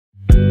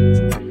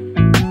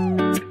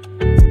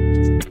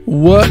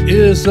What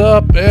is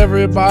up,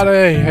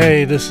 everybody?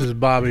 Hey, this is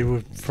Bobby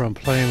from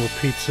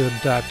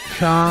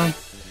playingwithpizza.com,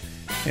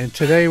 and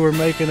today we're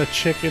making a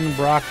chicken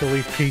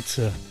broccoli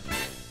pizza.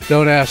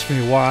 Don't ask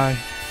me why.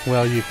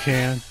 Well, you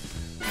can.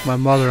 My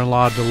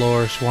mother-in-law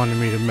Dolores wanted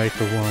me to make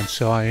her one,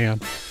 so I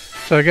am.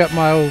 So I got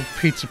my old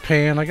pizza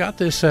pan. I got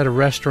this at a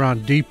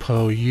Restaurant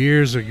Depot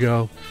years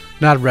ago.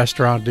 Not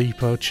Restaurant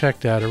Depot, check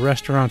that, a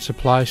restaurant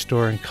supply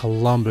store in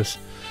Columbus.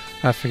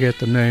 I forget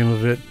the name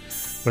of it.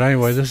 But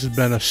anyway, this has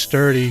been a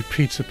sturdy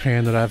pizza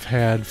pan that I've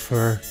had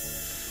for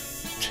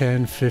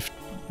 10, 15,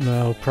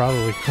 no,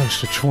 probably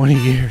close to 20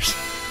 years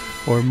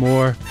or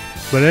more.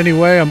 But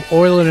anyway, I'm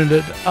oiling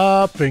it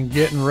up and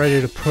getting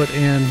ready to put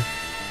in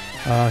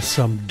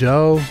some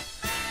dough.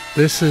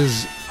 This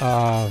is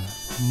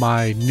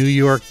my New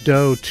York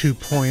dough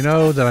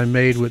 2.0 that I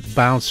made with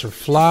bouncer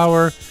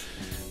flour.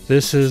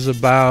 This is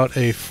about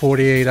a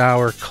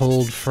 48-hour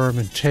cold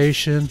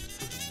fermentation.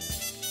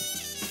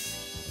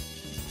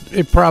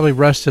 It probably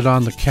rested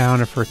on the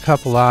counter for a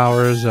couple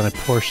hours, and I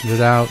portioned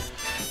it out,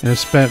 and it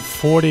spent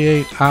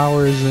 48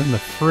 hours in the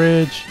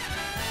fridge.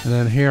 And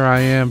then here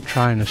I am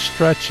trying to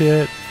stretch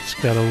it. It's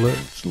got a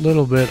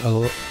little bit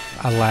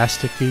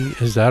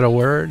elasticy. Is that a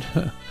word?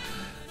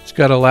 It's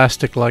got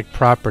elastic-like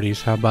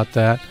properties. How about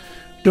that?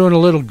 Doing a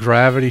little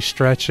gravity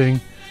stretching.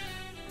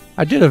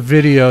 I did a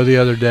video the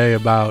other day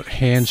about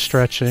hand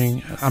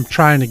stretching. I'm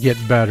trying to get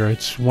better.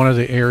 It's one of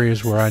the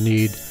areas where I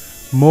need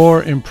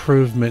more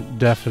improvement,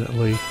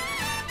 definitely.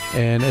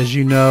 And as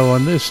you know,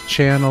 on this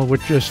channel, we're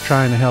just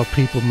trying to help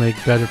people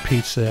make better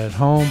pizza at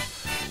home.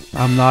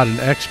 I'm not an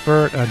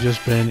expert. I've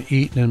just been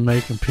eating and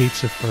making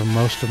pizza for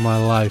most of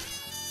my life.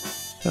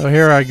 So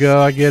here I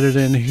go. I get it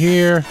in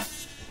here.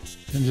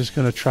 I'm just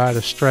going to try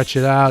to stretch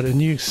it out.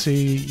 And you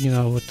see, you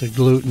know, with the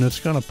gluten, it's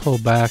going to pull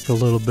back a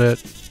little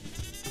bit.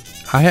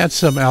 I had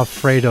some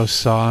Alfredo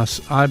sauce.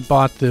 I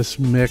bought this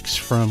mix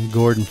from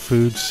Gordon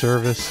Food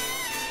Service,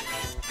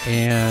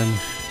 and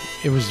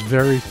it was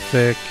very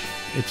thick.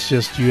 It's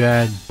just you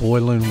add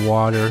boiling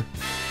water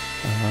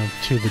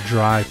to the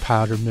dry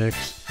powder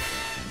mix.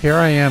 Here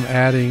I am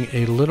adding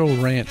a little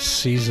ranch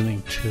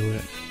seasoning to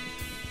it.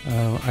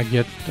 I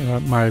get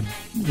my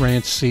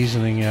ranch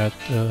seasoning at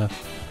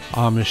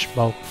Amish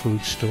bulk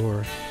food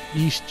store,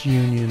 East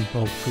Union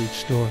bulk food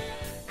store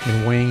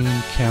in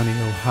Wayne County,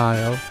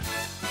 Ohio.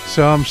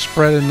 So I'm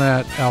spreading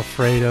that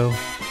Alfredo.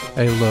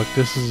 Hey, look,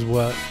 this is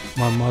what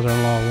my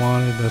mother-in-law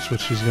wanted. That's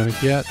what she's going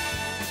to get.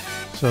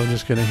 So I'm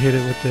just going to hit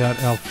it with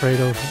that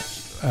Alfredo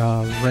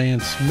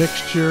ranch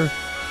mixture,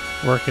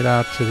 work it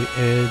out to the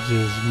edge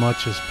as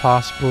much as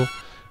possible.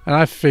 And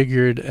I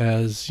figured,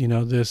 as you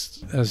know,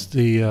 as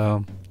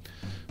the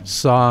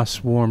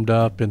sauce warmed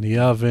up in the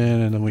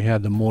oven, and then we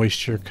had the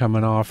moisture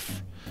coming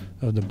off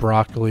of the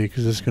broccoli,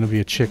 because this is going to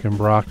be a chicken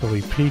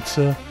broccoli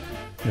pizza.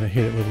 I'm going to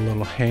hit it with a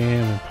little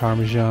ham and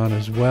Parmesan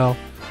as well.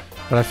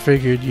 But I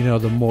figured, you know,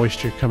 the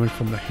moisture coming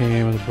from the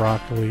ham and the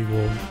broccoli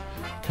will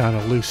kind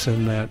of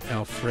loosen that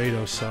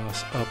Alfredo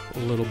sauce up a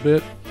little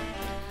bit.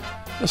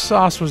 The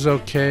sauce was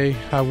okay.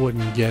 I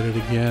wouldn't get it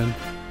again.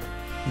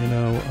 You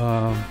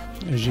know,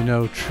 as you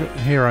know,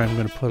 here I'm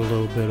going to put a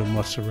little bit of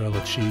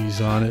mozzarella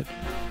cheese on it.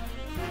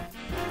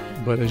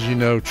 But as you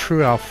know,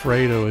 true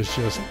Alfredo is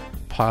just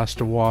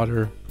pasta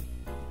water,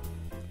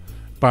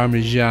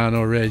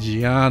 Parmigiano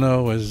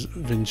Reggiano, as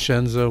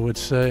Vincenzo would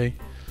say,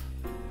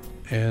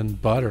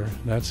 and butter.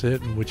 That's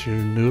it. And with your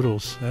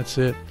noodles, that's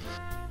it.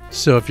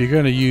 So if you're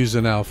going to use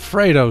an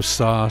Alfredo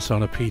sauce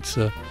on a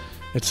pizza,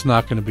 it's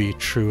not going to be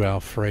true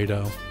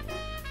Alfredo.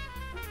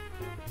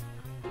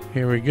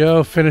 Here we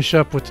go. Finish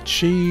up with the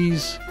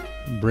cheese.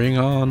 Bring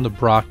on the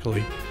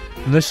broccoli.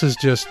 And this is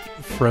just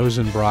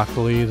frozen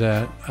broccoli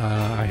that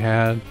I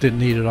had.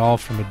 Didn't eat it all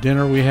from a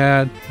dinner we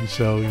had. And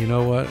so, you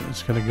know what?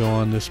 It's going to go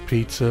on this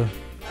pizza.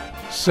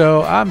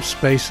 So I'm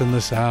spacing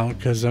this out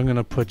because I'm going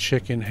to put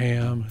chicken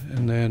ham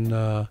and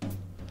then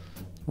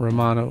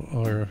Romano,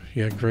 or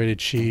grated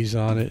cheese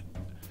on it.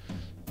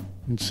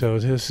 And so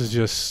this is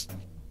just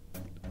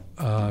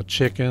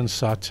chicken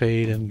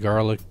sauteed in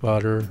garlic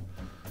butter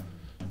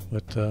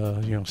with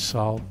you know,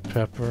 salt,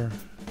 pepper.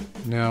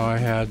 Now I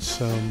had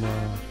some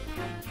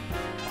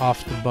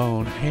off the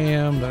bone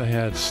ham that I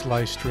had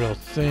sliced real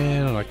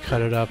thin, and I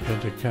cut it up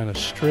into kind of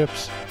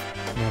strips,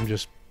 and I'm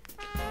just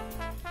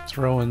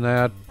throwing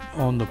that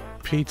on the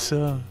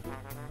pizza.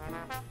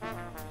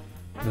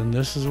 And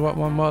this is what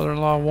my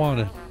mother-in-law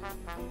wanted.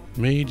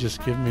 Me,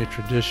 just give me a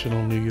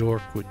traditional New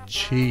York with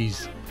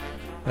cheese.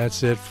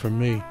 That's it for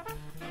me.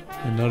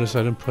 And notice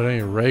I didn't put any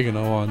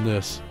oregano on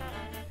this.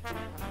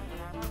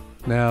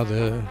 Now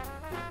the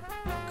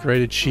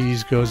grated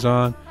cheese goes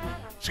on.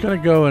 It's going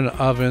to go in an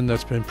oven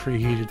that's been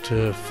preheated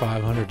to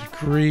 500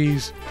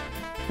 degrees.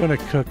 I'm going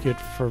to cook it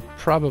for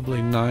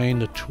probably 9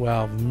 to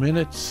 12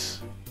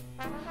 minutes.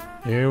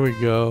 There we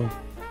go.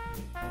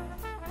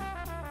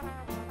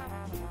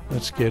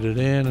 Let's get it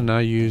in, and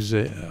I use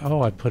it.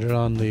 Oh, I put it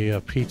on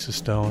the pizza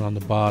stone on the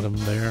bottom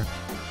there.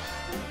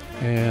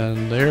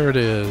 And there it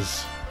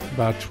is.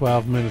 About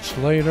 12 minutes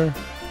later.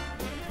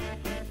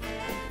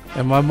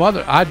 And my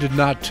mother, I did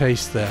not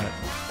taste that.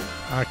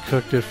 I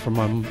cooked it for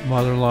my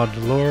mother-in-law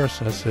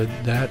Dolores. I said,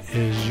 that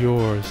is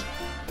yours.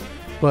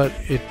 But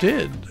it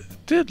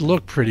did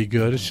look pretty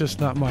good. It's just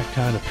not my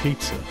kind of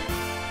pizza.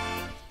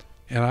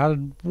 And I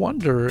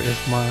wonder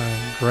if my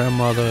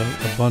grandmother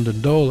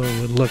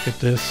Abundandola would look at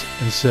this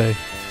and say,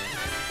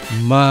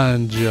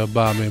 mind ya,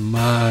 Bobby,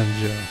 mind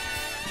ya.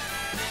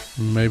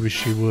 Maybe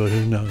she would,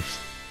 who knows.